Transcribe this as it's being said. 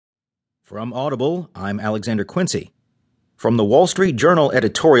From Audible, I'm Alexander Quincy. From the Wall Street Journal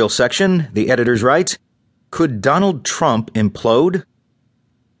editorial section, the editors write, "Could Donald Trump implode?"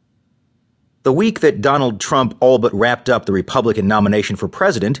 The week that Donald Trump all but wrapped up the Republican nomination for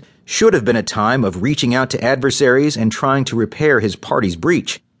president should have been a time of reaching out to adversaries and trying to repair his party's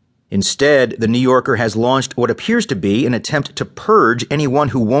breach. Instead, the New Yorker has launched what appears to be an attempt to purge anyone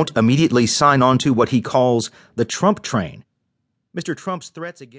who won't immediately sign on to what he calls the Trump train. Mr. Trump's threats against